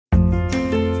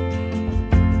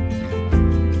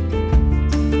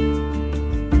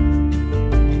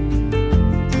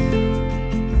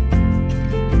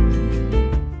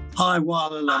Hi,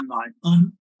 Weil Alumni.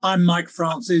 I'm Mike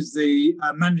Francies, the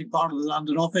managing partner of the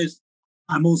London office.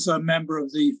 I'm also a member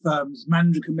of the firm's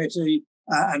manager committee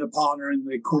and a partner in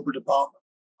the corporate department.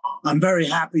 I'm very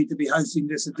happy to be hosting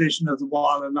this edition of the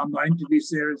Weil Alumni Interview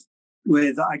Series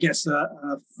with, I guess, a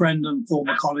friend and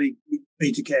former colleague,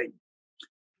 Peter King.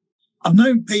 I've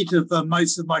known Peter for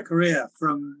most of my career,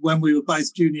 from when we were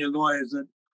both junior lawyers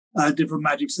at different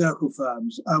Magic Circle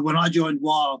firms. When I joined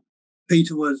Weil,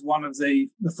 Peter was one of the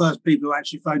first people who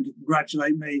actually phoned to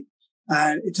congratulate me.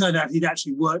 It turned out he'd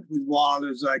actually worked with Weil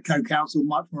as a co-counsel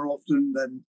much more often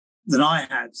than I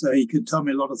had, so he could tell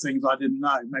me a lot of things I didn't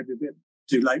know, maybe a bit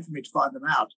too late for me to find them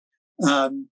out.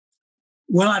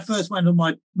 When I first went on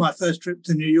my first trip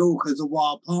to New York as a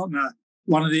Weil partner,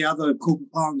 one of the other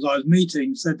corporate partners I was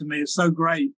meeting said to me, "It's so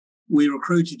great we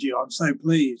recruited you. I'm so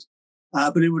pleased.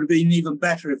 But it would have been even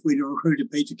better if we'd have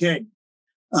recruited Peter King."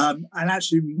 And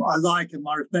actually, I like and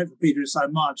my respect for Peter is so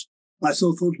much, I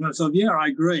sort of thought to myself, yeah, I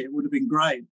agree. It would have been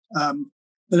great.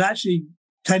 But actually,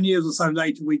 10 years or so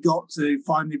later, we got to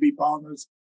finally be partners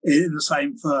in the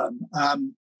same firm.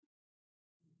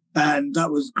 And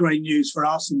that was great news for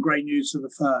us and great news for the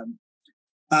firm.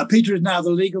 Peter is now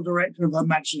the legal director of Her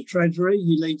Majesty's Treasury.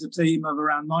 He leads a team of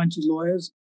around 90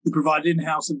 lawyers who provide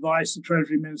in-house advice to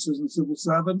Treasury ministers and civil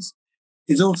servants.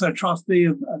 He's also a trustee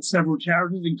of several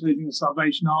charities, including the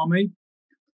Salvation Army.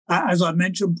 As I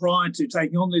mentioned, prior to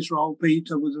taking on this role,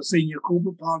 Peter was a senior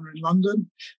corporate partner in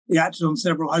London. He acted on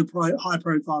several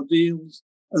high-profile deals,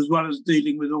 as well as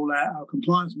dealing with all our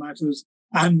compliance matters,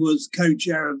 and was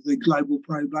co-chair of the Global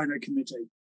Pro Bono Committee.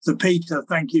 So, Peter,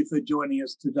 thank you for joining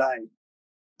us today.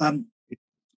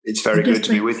 It's very good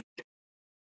to be with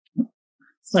you.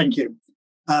 Thank you.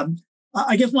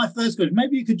 I guess my first question,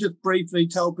 maybe you could just briefly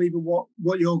tell people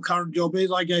what your current job is.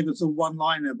 I gave us a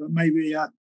one-liner, but maybe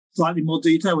slightly more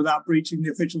detail without breaching the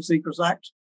Official Secrets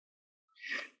Act.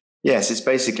 Yes, it's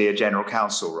basically a general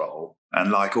counsel role.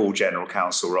 And like all general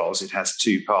counsel roles, it has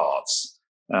two parts.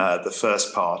 The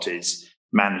first part is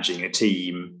managing a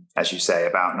team, as you say,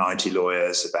 about 90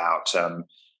 lawyers, about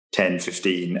 10,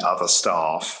 15 other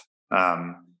staff.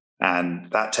 And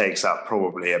that takes up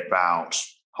probably about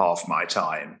half my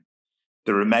time.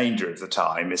 The remainder of the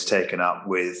time is taken up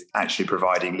with actually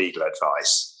providing legal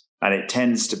advice. And it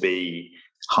tends to be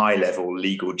high-level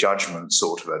legal judgment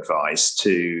sort of advice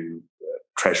to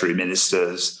Treasury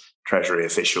ministers, Treasury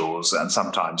officials, and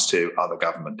sometimes to other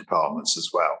government departments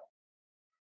as well.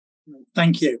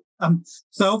 Thank you.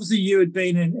 So obviously you had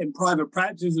been in private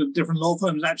practice of different law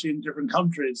firms, actually in different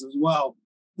countries as well,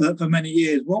 for many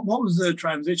years. What was the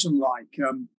transition like?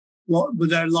 Were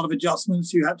there a lot of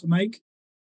adjustments you had to make?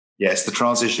 Yes, the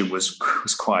transition was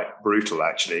quite brutal,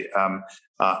 actually.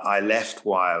 I left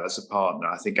Weil as a partner.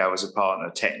 I think I was a partner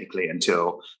technically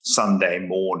until Sunday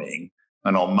morning.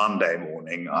 And on Monday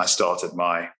morning, I started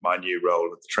my new role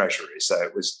at the Treasury.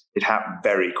 So it happened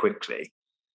very quickly.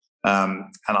 And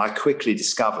I quickly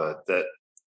discovered that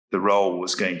the role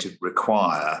was going to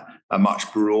require a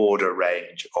much broader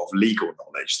range of legal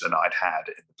knowledge than I'd had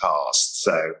in the past.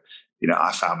 So,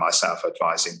 I found myself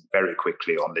advising very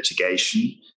quickly on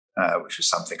litigation, which was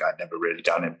something I'd never really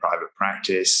done in private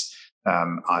practice.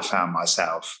 I found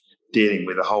myself dealing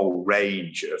with a whole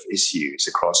range of issues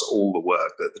across all the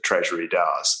work that the Treasury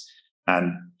does.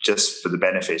 And just for the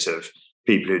benefit of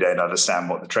people who don't understand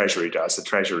what the Treasury does, the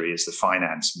Treasury is the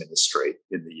finance ministry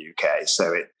in the UK.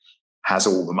 So it has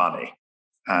all the money.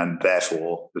 And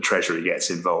therefore, the Treasury gets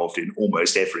involved in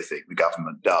almost everything the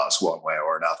government does, one way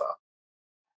or another.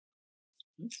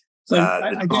 So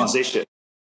the transition,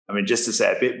 just to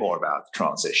say a bit more about the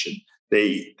transition,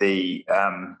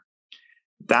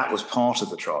 that was part of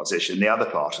the transition. The other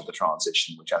part of the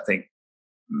transition, which I think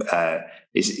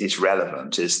is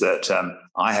relevant, is that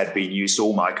I had been used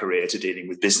all my career to dealing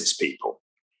with business people,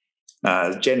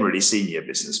 generally senior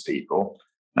business people,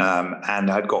 and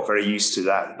I'd got very used to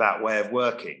that way of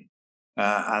working.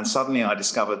 And suddenly I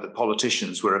discovered that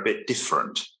politicians were a bit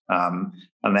different,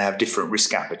 and they have different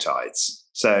risk appetites.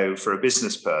 So for a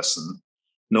business person,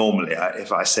 normally,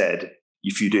 if I said,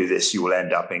 if you do this, you will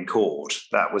end up in court,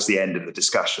 that was the end of the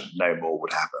discussion. No more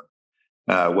would happen.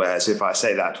 Whereas if I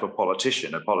say that to a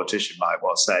politician might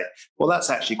well say, well, that's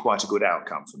actually quite a good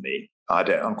outcome for me.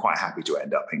 I'm quite happy to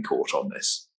end up in court on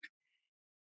this.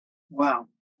 Wow.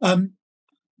 But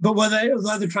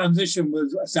although the transition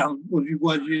was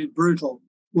brutal,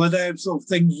 were there sort of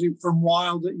things from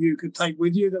Weil that you could take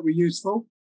with you that were useful?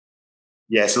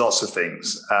 Yes, lots of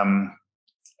things.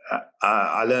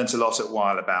 I learned a lot at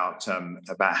Weil about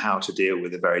how to deal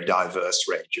with a very diverse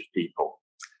range of people.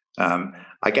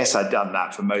 I guess I'd done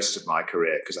that for most of my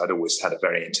career because I'd always had a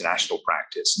very international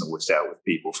practice and always dealt with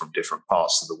people from different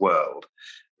parts of the world.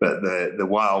 But the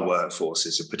Weil workforce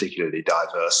is a particularly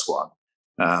diverse one.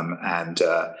 And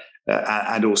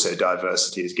also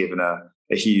diversity is given a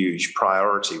huge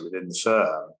priority within the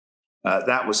firm.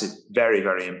 That was very,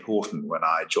 very important when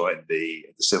I joined the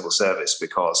civil service,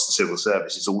 because the civil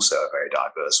service is also a very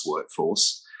diverse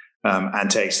workforce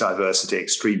and takes diversity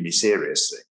extremely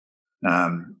seriously.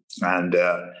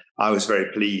 I was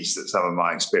very pleased that some of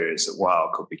my experience at Weil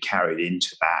could be carried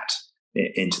into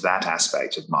that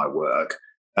aspect of my work.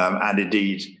 And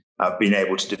indeed, I've been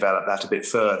able to develop that a bit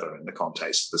further in the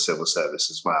context of the civil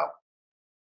service as well.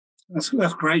 That's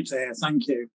great to hear. Thank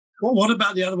you. What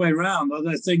about the other way around? Are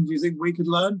there things you think we could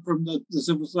learn from the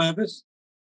civil service?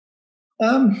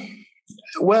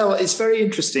 Well, it's very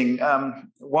interesting.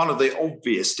 One of the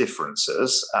obvious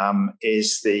differences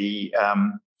is the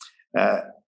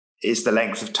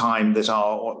length of time that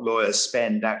our lawyers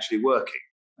spend actually working.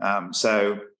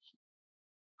 So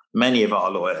many of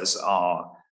our lawyers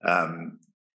are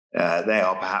they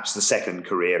are perhaps the second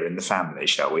career in the family,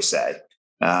 shall we say?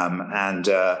 And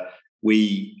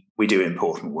we do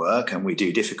important work and we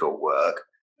do difficult work,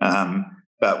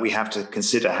 but we have to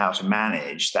consider how to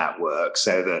manage that work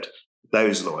so that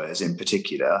those lawyers in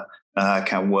particular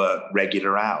can work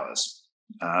regular hours.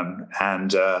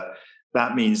 And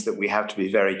that means that we have to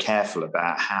be very careful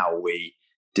about how we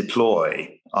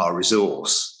deploy our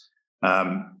resource.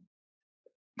 Some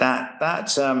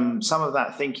of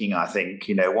that thinking, I think,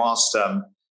 whilst I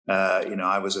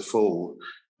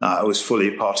was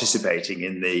fully participating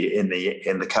in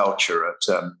the culture at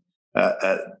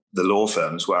the law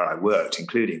firms where I worked,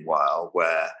 including Weil,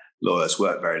 where lawyers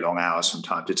work very long hours from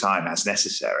time to time as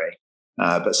necessary.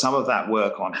 But some of that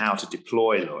work on how to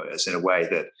deploy lawyers in a way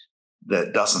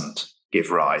that doesn't give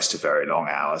rise to very long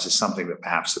hours is something that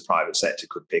perhaps the private sector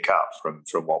could pick up from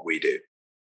what we do.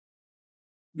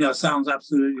 Yeah, sounds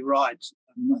absolutely right.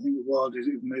 I think the world is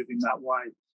moving that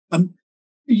way.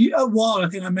 While I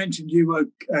think I mentioned you were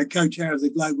co-chair of the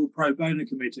Global Pro Bono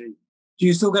Committee, do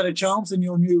you still get a chance in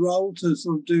your new role to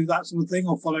sort of do that sort of thing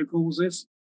or follow causes?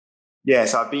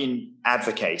 Yes, I've been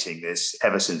advocating this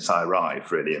ever since I arrived,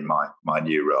 really, in my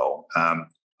new role.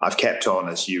 I've kept on,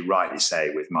 as you rightly say,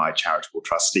 with my charitable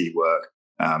trustee work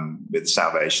with the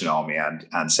Salvation Army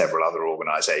and several other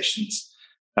organisations.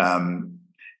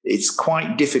 It's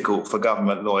quite difficult for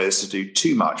government lawyers to do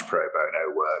too much pro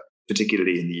bono work,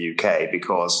 particularly in the UK,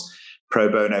 because pro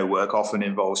bono work often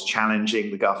involves challenging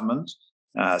the government.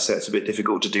 So it's a bit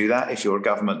difficult to do that if you're a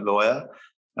government lawyer.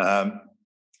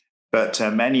 But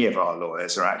many of our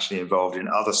lawyers are actually involved in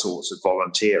other sorts of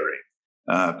volunteering,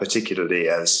 particularly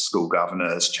as school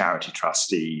governors, charity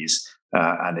trustees,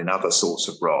 and in other sorts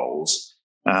of roles.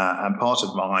 And part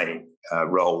of my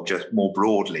role, just more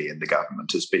broadly in the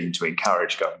government, has been to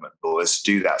encourage government lawyers to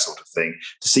do that sort of thing,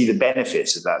 to see the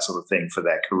benefits of that sort of thing for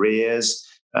their careers,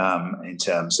 in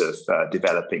terms of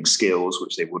developing skills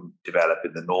which they wouldn't develop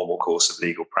in the normal course of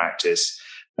legal practice,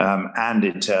 and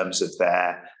in terms of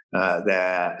their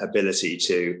ability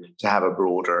to have a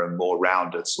broader and more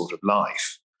rounded sort of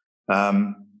life.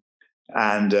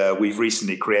 And we've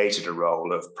recently created a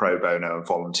role of pro bono and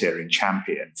volunteering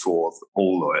champion for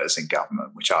all lawyers in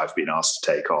government, which I've been asked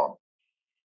to take on.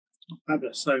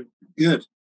 Fabulous. So good.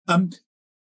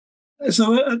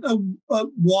 So a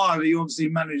while you obviously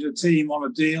manage a team on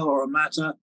a deal or a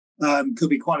matter. Could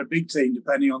be quite a big team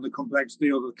depending on the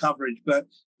complexity or the coverage. But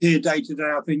here day to day,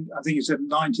 I think you said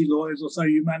 90 lawyers or so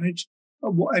you manage.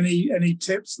 Any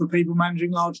tips for people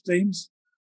managing large teams?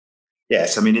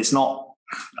 Yes, I mean, it's not.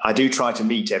 I do try to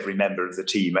meet every member of the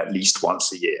team at least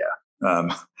once a year,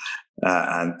 and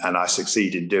I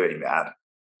succeed in doing that.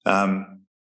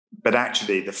 But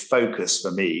actually, the focus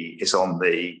for me is on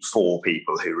the 4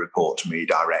 people who report to me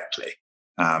directly.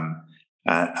 And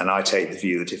I take the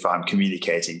view that if I'm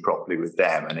communicating properly with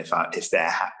them, and if they're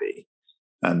happy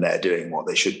and they're doing what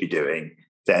they should be doing,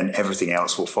 then everything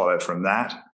else will follow from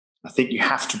that. I think you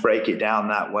have to break it down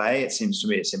that way. It seems to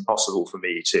me it's impossible for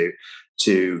me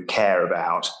to care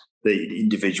about the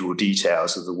individual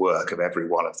details of the work of every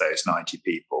one of those 90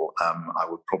 people. I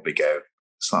would probably go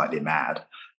slightly mad.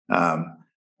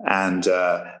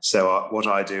 So what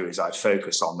I do is I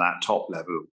focus on that top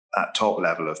level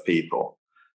of people.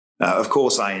 Of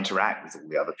course, I interact with all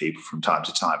the other people from time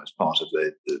to time as part of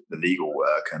the legal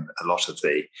work, and a lot of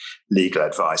the legal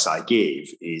advice I give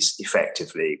is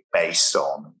effectively based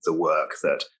on the work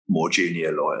that more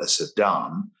junior lawyers have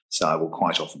done. So I will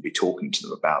quite often be talking to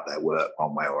them about their work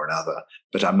one way or another,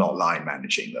 but I'm not line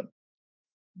managing them.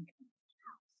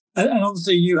 And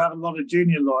obviously, you have a lot of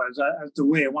junior lawyers, as do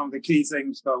we. And one of the key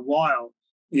things for Weil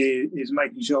is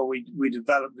making sure we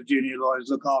develop the junior lawyers,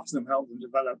 look after them, help them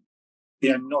develop,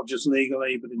 not just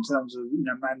legally, but in terms of,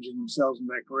 managing themselves and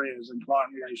their careers and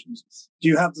client relations. Do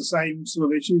you have the same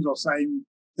sort of issues or same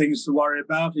things to worry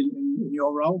about in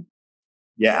your role?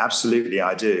 Yeah, absolutely,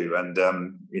 I do. And,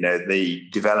 the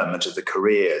development of the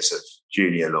careers of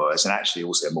junior lawyers and actually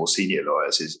also more senior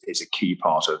lawyers is a key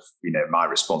part of, my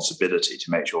responsibility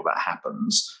to make sure that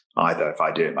happens, either if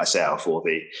I do it myself or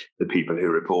the people who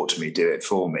report to me do it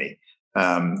for me.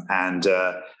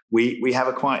 We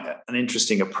have quite an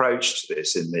interesting approach to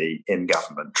this in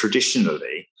government.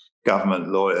 Traditionally, government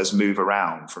lawyers move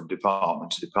around from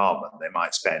department to department. They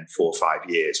might spend 4 or 5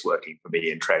 years working for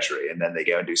me in Treasury, and then they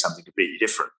go and do something completely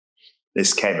different.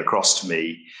 This came across to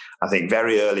me, I think,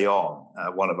 very early on.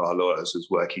 One of our lawyers was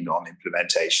working on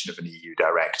implementation of an EU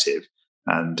directive,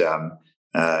 and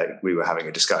we were having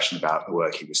a discussion about the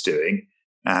work he was doing,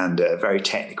 and a very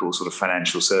technical sort of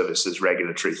financial services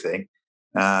regulatory thing.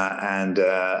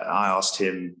 I asked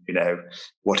him,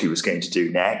 what he was going to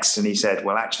do next, and he said,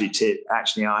 "Well, actually,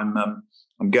 I'm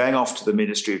going off to the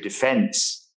Ministry of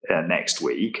Defence next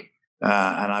week,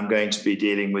 and I'm going to be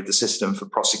dealing with the system for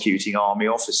prosecuting army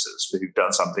officers who've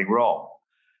done something wrong."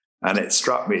 And it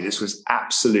struck me this was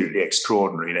absolutely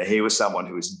extraordinary. He was someone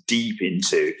who was deep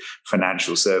into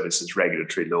financial services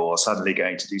regulatory law, suddenly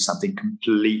going to do something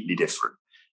completely different.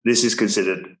 This is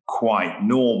considered quite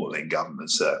normal in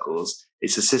government circles.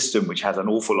 It's a system which has an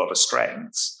awful lot of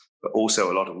strengths, but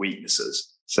also a lot of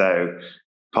weaknesses. So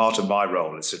part of my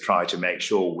role is to try to make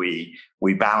sure we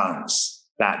balance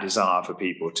that desire for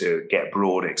people to get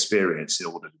broad experience in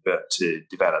order to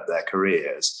develop their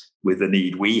careers with the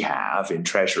need we have in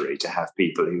Treasury to have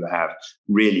people who have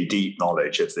really deep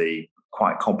knowledge of the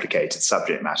quite complicated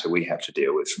subject matter we have to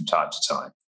deal with from time to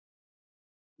time.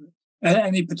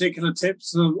 Any particular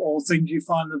tips or things you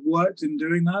find have worked in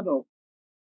doing that? Or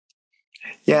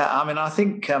yeah, I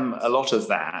think a lot of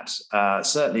that,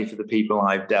 certainly for the people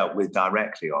I've dealt with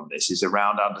directly on this, is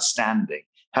around understanding,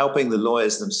 helping the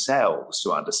lawyers themselves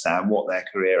to understand what their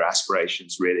career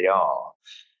aspirations really are.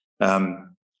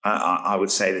 I would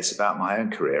say this about my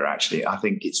own career, actually. I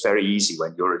think it's very easy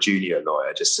when you're a junior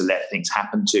lawyer just to let things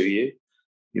happen to you.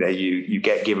 You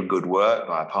get given good work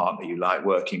by a partner you like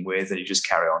working with, and you just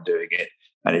carry on doing it,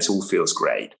 and it all feels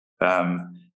great.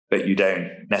 But you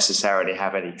don't necessarily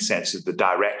have any sense of the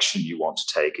direction you want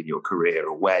to take in your career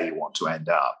or where you want to end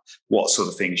up, what sort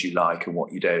of things you like and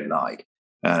what you don't like.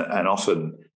 And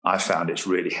often I found it's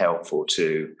really helpful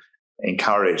to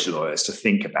encourage lawyers to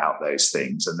think about those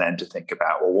things and then to think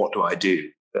about, well, what do I do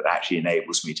that actually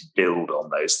enables me to build on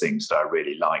those things that I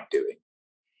really like doing?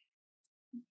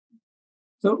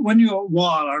 So when you were at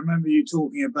Weil, I remember you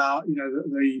talking about,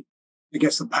 the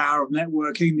power of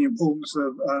networking, the importance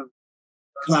of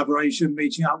collaboration,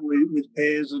 meeting up with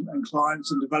peers and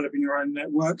clients and developing your own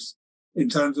networks in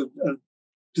terms of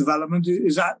development.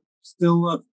 Is that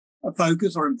still a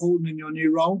focus or important in your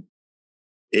new role?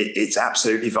 It's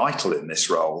absolutely vital in this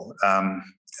role. I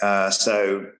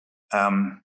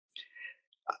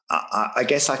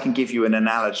guess I can give you an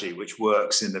analogy which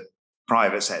works in the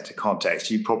private sector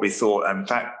context. You probably thought, in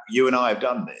fact, you and I have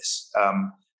done this.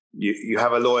 You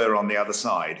have a lawyer on the other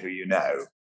side who you know,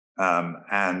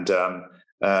 and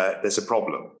there's a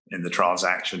problem in the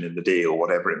transaction, in the deal,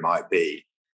 whatever it might be.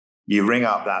 You ring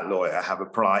up that lawyer, have a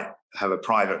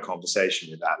private conversation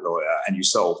with that lawyer, and you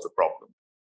solve the problem.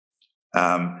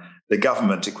 The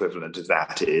government equivalent of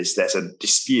that is there's a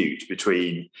dispute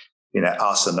between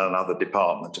us and another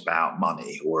department about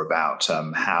money or about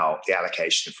how the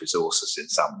allocation of resources in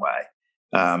some way.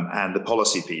 And the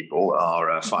policy people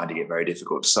are finding it very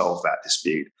difficult to solve that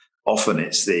dispute. Often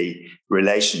it's the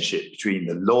relationship between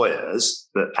the lawyers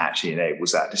that actually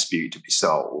enables that dispute to be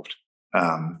solved.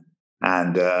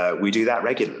 And we do that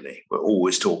regularly. We're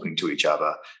always talking to each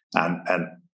other. And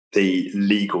the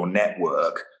legal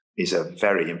network is a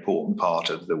very important part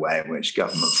of the way in which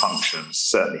government functions,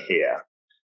 certainly here.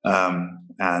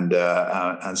 And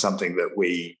something that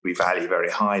we value very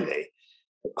highly.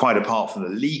 Quite apart from the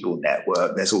legal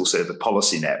network, there's also the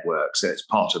policy network. So it's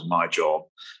part of my job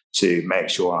to make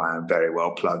sure I am very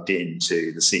well plugged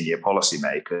into the senior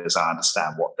policymakers. I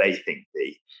understand what they think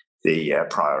the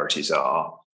priorities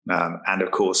are. And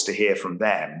of course, to hear from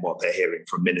them what they're hearing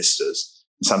from ministers,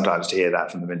 and sometimes to hear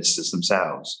that from the ministers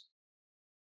themselves.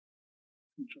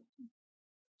 Interesting.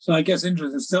 So I guess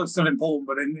interest is still important,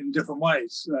 but in different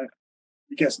ways.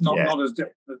 I guess not as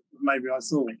different as maybe I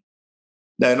thought.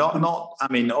 No, not. I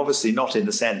mean, obviously not in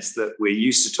the sense that we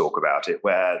used to talk about it,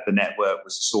 where the network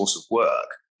was a source of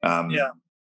work.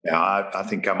 Yeah, I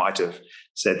think I might have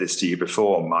said this to you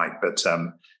before, Mike, but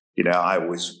I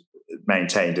always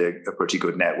maintained a pretty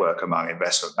good network among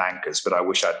investment bankers, but I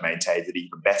wish I'd maintained an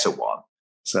even better one.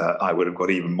 So I would have got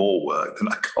even more work than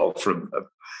I got from them.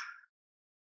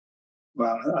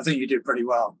 Well, I think you did pretty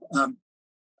well.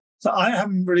 So I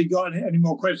haven't really got any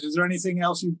more questions. Is there anything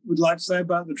else you would like to say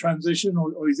about the transition,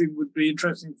 or you think would be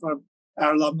interesting for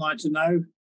our alumni to know?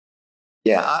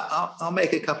 Yeah, I'll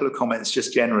make a couple of comments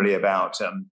just generally about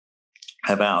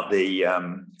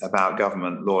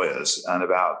government lawyers and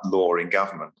about law in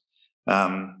government.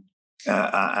 And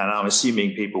I'm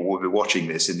assuming people will be watching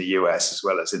this in the US as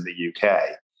well as in the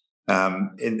UK.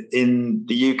 In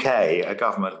the UK, a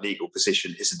government legal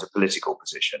position isn't a political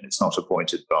position. It's not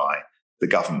appointed by the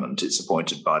government. It's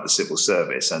appointed by the civil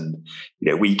service. And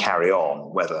we carry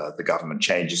on whether the government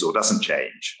changes or doesn't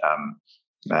change.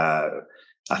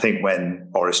 I think when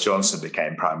Boris Johnson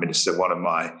became Prime Minister, one of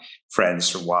my friends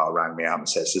from Weil rang me up and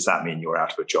says, "Does that mean you're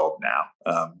out of a job now?"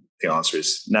 The answer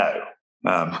is no.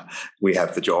 We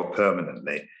have the job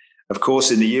permanently. Of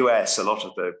course, in the US, a lot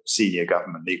of the senior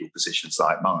government legal positions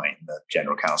like mine, the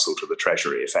General Counsel to the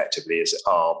Treasury, effectively,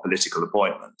 are political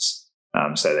appointments.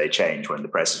 So they change when the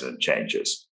president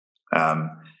changes. And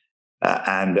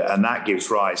that gives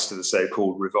rise to the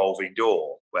so-called revolving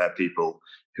door, where people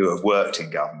who have worked in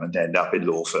government end up in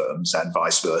law firms and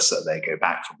vice versa. They go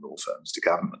back from law firms to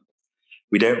government.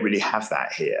 We don't really have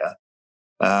that here.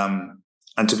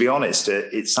 And to be honest,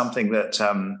 it's something that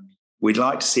we'd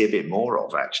like to see a bit more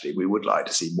of, actually. We would like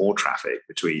to see more traffic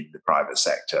between the private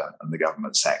sector and the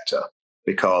government sector,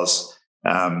 because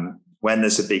when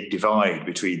there's a big divide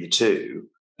between the two,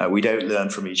 we don't learn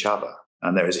from each other.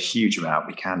 And there is a huge amount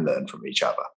we can learn from each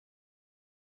other.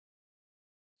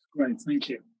 Great, thank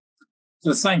you.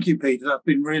 So thank you, Peter. That's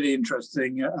been really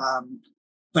interesting.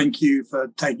 Thank you for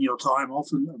taking your time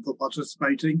off and for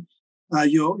participating.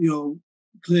 You're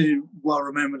clearly well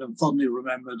remembered and fondly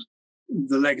remembered.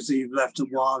 The legacy you've left at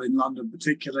Weil in London,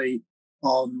 particularly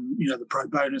on the pro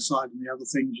bono side and the other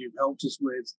things you've helped us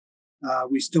with.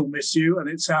 We still miss you, and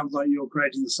it sounds like you're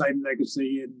creating the same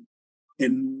legacy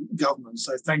in government.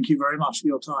 So thank you very much for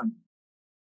your time.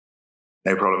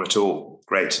 No problem at all.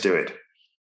 Great to do it.